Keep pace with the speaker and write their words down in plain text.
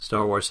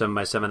Star Wars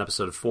 7x7,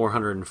 episode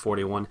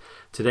 441.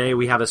 Today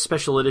we have a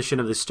special edition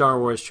of the Star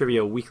Wars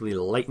Trivia Weekly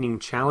Lightning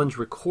Challenge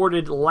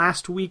recorded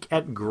last week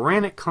at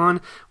Granite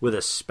Con with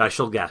a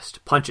special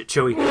guest. Punch it,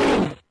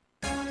 Chewie.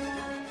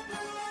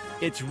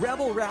 It's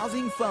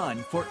rebel-rousing fun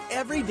for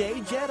everyday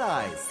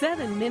Jedi.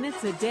 7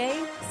 minutes a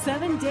day,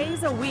 7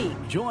 days a week.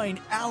 Join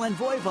Alan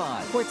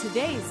Voivod for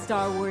today's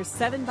Star Wars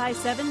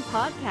 7x7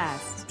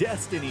 podcast.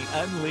 Destiny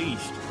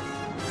Unleashed.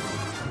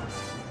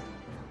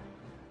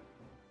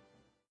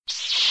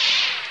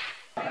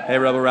 Hey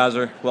Rebel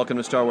Rouser, welcome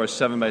to Star Wars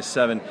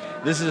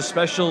 7x7. This is a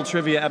special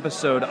trivia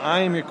episode. I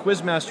am your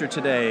Quizmaster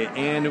today,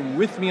 and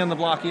with me on the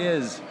block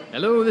is...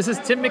 Hello, this is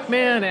Tim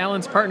McMahon,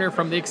 Alan's partner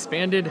from the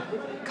Expanded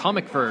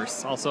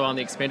Comicverse, also on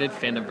the Expanded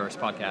Fandomverse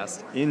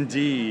podcast.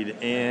 Indeed,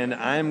 and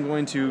I'm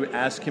going to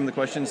ask him the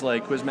questions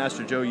like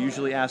Quizmaster Joe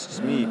usually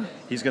asks me.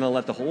 He's going to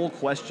let the whole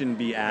question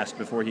be asked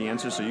before he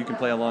answers, so you can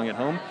play along at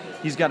home.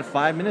 He's got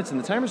 5 minutes, and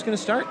the timer's going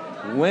to start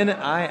when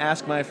I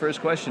ask my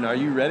first question. Are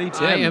you ready,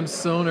 Tim? I am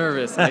so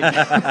nervous.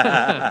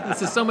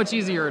 This is so much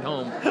easier at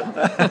home.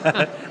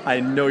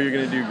 I know you're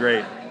going to do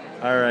great.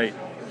 All right,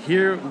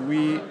 here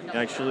we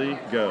actually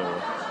go.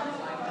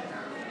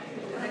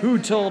 Who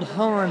told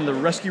Han the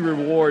rescue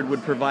reward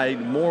would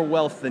provide more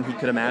wealth than he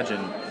could imagine?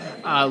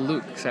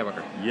 Luke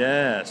Skywalker.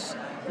 Yes.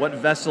 What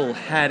vessel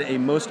had a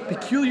most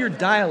peculiar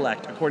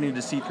dialect, according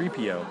to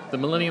C-3PO? The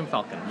Millennium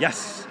Falcon.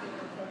 Yes.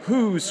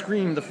 Who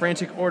screamed the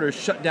frantic order,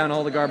 shut down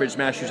all the garbage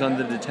smashers on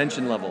the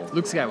detention level?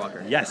 Luke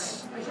Skywalker.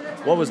 Yes.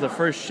 What was the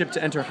first ship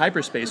to enter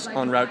hyperspace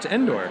en route to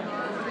Endor?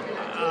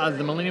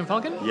 The Millennium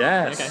Falcon?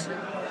 Yes. Okay.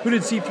 Who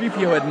did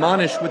C-3PO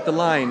admonish with the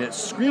line,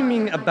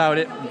 screaming about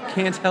it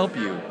can't help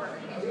you?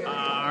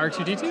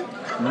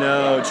 R2-D2?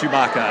 No,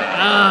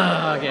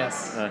 Chewbacca.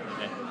 Yes.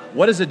 Okay.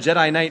 What does a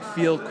Jedi Knight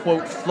feel,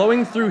 quote,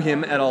 flowing through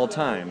him at all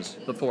times?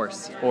 The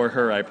Force. Or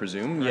her, I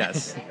presume.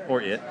 Yes. Or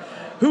it.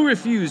 Who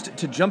refused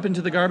to jump into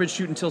the garbage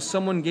chute until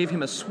someone gave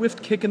him a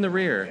swift kick in the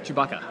rear?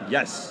 Chewbacca.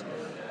 Yes.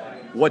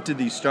 What did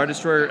the Star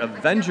Destroyer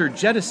Avenger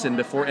jettison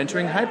before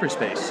entering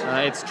hyperspace?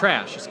 It's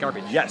trash. It's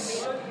garbage.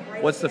 Yes.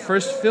 What's the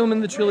first film in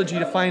the trilogy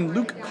to find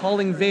Luke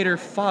calling Vader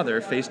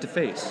father face to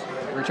face?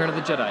 Return of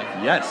the Jedi.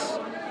 Yes.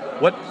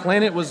 What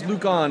planet was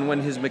Luke on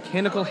when his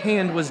mechanical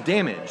hand was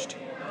damaged?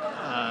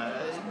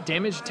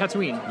 Damaged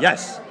Tatooine.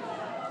 Yes.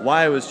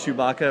 Why was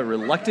Chewbacca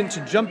reluctant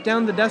to jump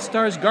down the Death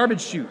Star's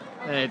garbage chute?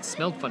 It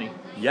smelled funny.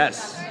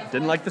 Yes.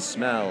 Didn't like the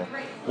smell.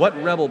 What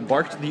rebel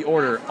barked the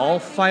order, all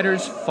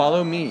fighters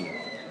follow me?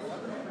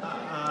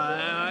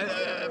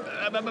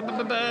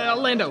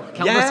 Lando.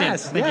 Calrissian.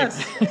 Yes, Thank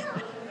yes. you.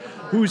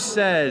 Who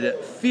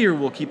said, fear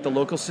will keep the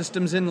local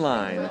systems in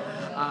line?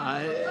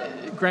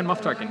 Grand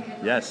Moff Tarkin.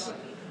 Yes.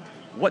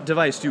 What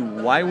device do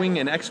Y-Wing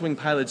and X-Wing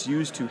pilots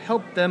use to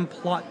help them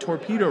plot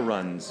torpedo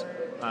runs?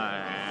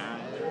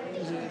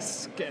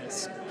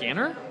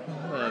 Scanner?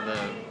 The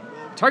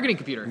targeting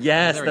computer.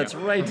 Yes, There we that's go.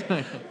 right.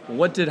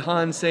 What did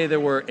Han say there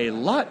were a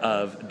lot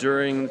of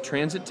during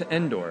transit to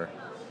Endor?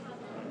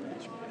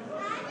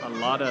 A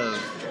lot of...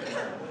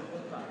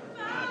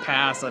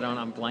 pass,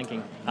 I'm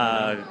blanking.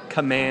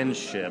 Command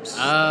ships.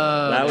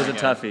 Oh, that was a there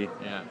you go. toughie.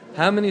 Yeah.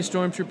 How many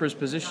stormtroopers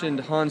positioned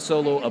Han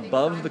Solo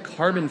above the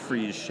carbon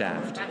freeze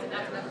shaft?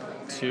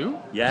 2?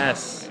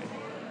 Yes.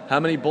 How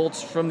many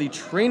bolts from the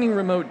training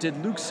remote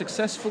did Luke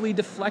successfully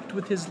deflect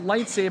with his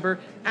lightsaber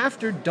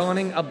after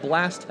donning a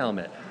blast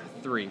helmet?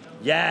 3.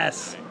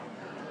 Yes.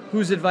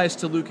 Whose advice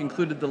to Luke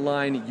included the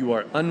line, "You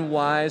are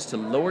unwise to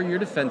lower your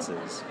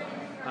defenses"?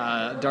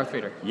 Darth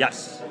Vader.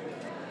 Yes.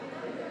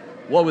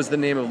 What was the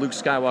name of Luke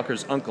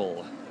Skywalker's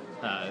uncle?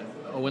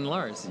 Owen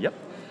Lars. Yep.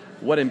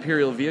 What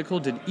Imperial vehicle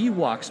did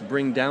Ewoks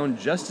bring down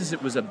just as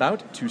it was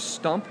about to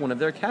stomp one of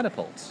their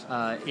catapults?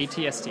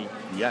 ATST.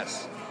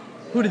 Yes.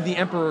 Who did the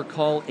Emperor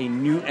call a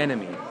new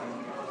enemy?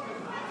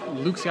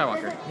 Luke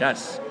Skywalker.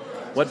 Yes.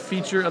 What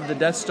feature of the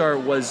Death Star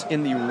was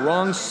in the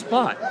wrong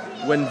spot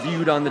when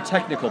viewed on the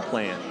technical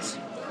plans?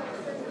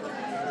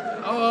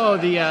 Oh,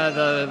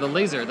 the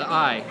laser, the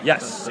eye.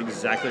 Yes, The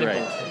exactly dimple.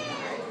 right.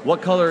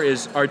 What color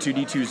is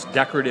R2-D2's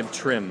decorative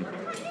trim?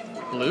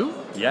 Blue?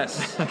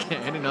 Yes. Okay,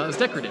 I didn't know it was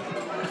decorative.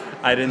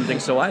 I didn't think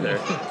so either.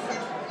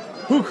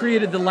 Who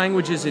created the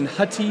languages in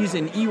Huttese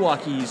and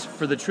Ewokese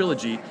for the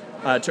trilogy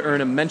to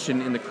earn a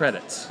mention in the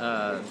credits?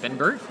 Ben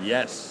Burtt?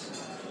 Yes.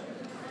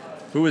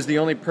 Who was the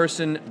only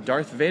person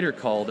Darth Vader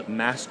called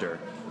Master?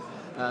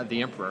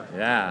 The Emperor.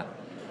 Yeah.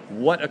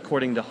 What,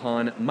 according to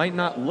Han, might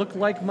not look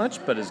like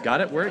much, but has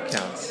got it where it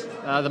counts?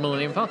 The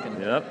Millennium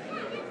Falcon. Yep.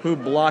 Who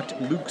blocked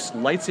Luke's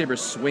lightsaber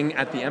swing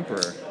at the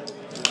Emperor?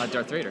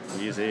 Darth Vader.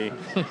 Easy.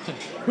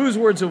 Whose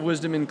words of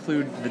wisdom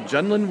include, the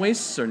Jundland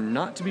wastes are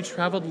not to be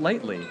traveled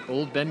lightly?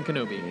 Old Ben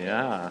Kenobi.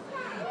 Yeah.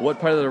 What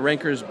part of the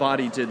Ranker's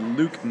body did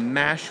Luke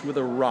mash with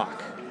a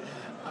rock?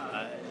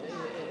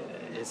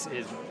 Is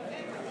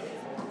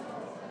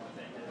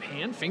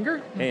hand?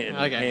 Finger? Hand.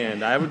 Okay.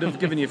 Hand. I would have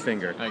given you a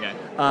finger. Okay.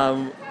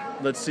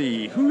 Let's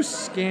see. Who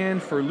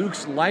scanned for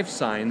Luke's life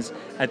signs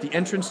at the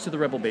entrance to the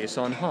Rebel base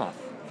on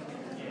Hoth?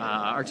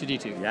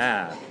 R2-D2.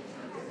 Yeah.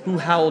 Who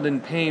howled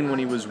in pain when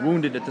he was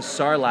wounded at the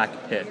Sarlacc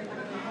pit?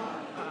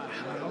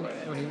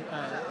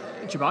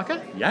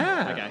 Chewbacca?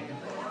 Yeah. Okay.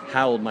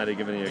 Harold might have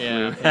given you a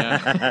clue.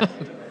 Yeah.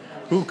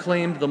 Who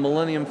claimed the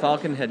Millennium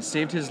Falcon had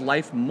saved his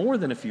life more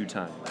than a few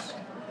times?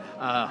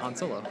 Han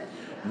Solo.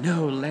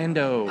 No,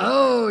 Lando.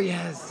 Oh,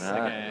 yes.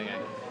 Okay.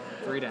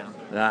 3 down.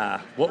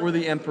 What were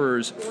the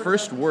Emperor's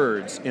first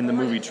words in the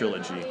movie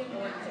trilogy?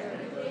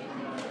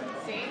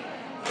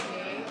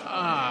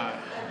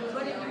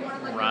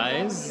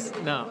 Rise?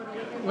 No.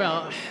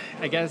 Well,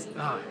 I guess...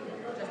 I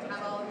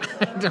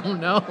don't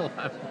know.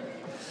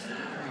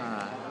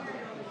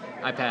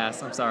 I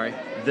pass. I'm sorry.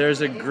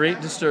 There's a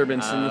great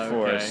disturbance in the Okay.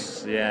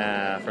 Force.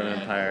 Yeah, from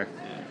Empire.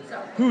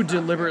 Who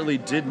deliberately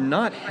did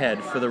not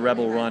head for the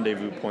Rebel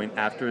rendezvous point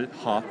after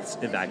Hoth's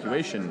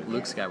evacuation?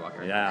 Luke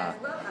Skywalker. Yeah.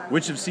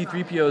 Which of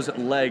C-3PO's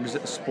legs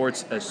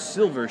sports a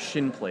silver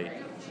shin plate?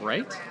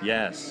 Right?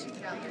 Yes.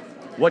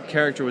 What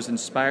character was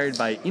inspired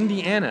by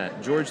Indiana,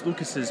 George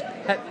Lucas's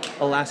pet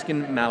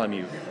Alaskan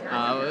Malamute?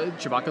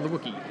 Chewbacca the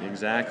Wookiee.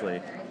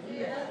 Exactly.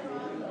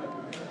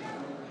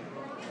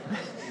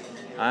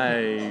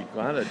 I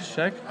gotta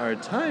check our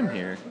time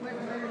here.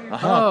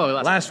 Aha.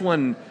 Oh, last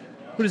one.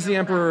 Who does the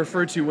Emperor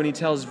refer to when he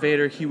tells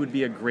Vader he would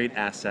be a great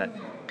asset?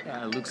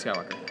 Luke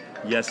Skywalker.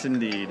 Yes,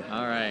 indeed.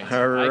 All right.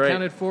 All right. I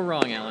counted 4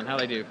 wrong, Alan.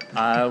 How'd I do?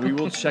 We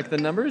will check the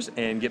numbers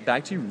and get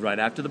back to you right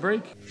after the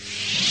break.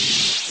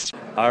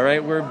 All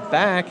right, we're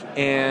back,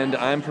 and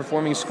I'm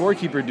performing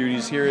scorekeeper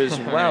duties here as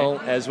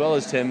well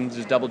as Tim,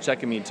 just double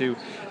checking me too.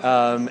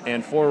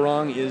 And 4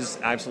 wrong is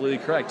absolutely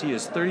correct. He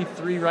is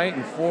 33 right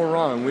and 4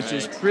 wrong, which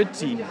is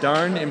pretty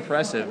darn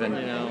impressive. And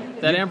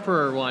That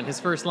Emperor one, his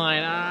first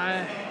line,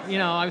 I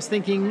was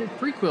thinking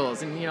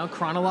prequels and,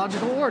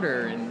 chronological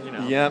order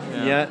and,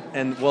 Yeah.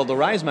 And, well, The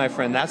Rise, my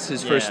friend, that's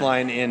his first Yeah.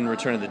 line in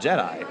Return of the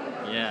Jedi.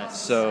 Yes.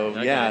 So,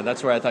 Okay. yeah,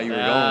 that's where I thought you were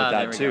going with there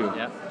that, we too. go.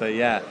 Yep. But,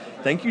 yeah,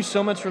 thank you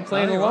so much for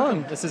playing You're along.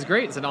 welcome. This is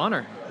great. It's an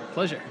honor.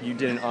 Pleasure. You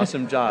did an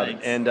awesome job,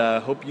 Thanks. and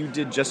hope you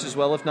did just as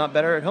well, if not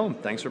better, at home.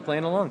 Thanks for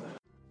playing along.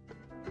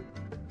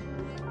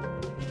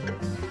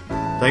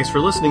 Thanks for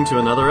listening to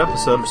another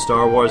episode of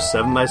Star Wars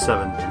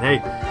 7x7. And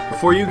hey,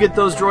 before you get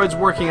those droids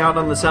working out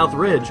on the South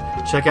Ridge,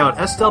 check out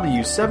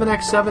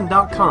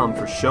SW7x7.com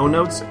for show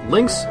notes,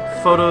 links,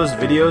 photos,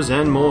 videos,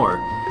 and more.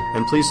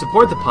 And please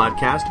support the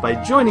podcast by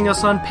joining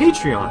us on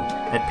Patreon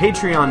at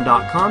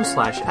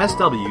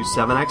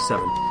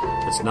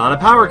patreon.com/SW7x7. It's not a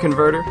power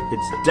converter,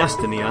 it's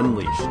Destiny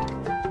Unleashed.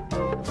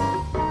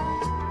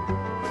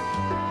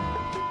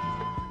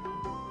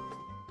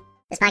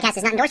 This podcast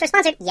is not endorsed or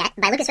sponsored yet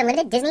by Lucasfilm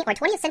Limited, Disney, or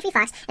 20th Century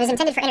Fox, and is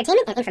intended for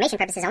entertainment and information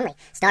purposes only.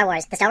 Star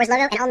Wars, the Star Wars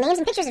logo, and all names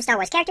and pictures of Star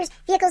Wars characters,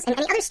 vehicles, and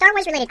any other Star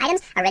Wars-related items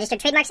are registered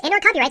trademarks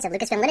and/or copyrights of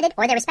Lucasfilm Limited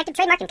or their respective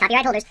trademark and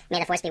copyright holders. May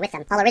the Force be with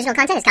them. All original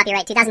content is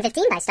copyright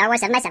 2015 by Star Wars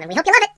 7x7. We hope you love it!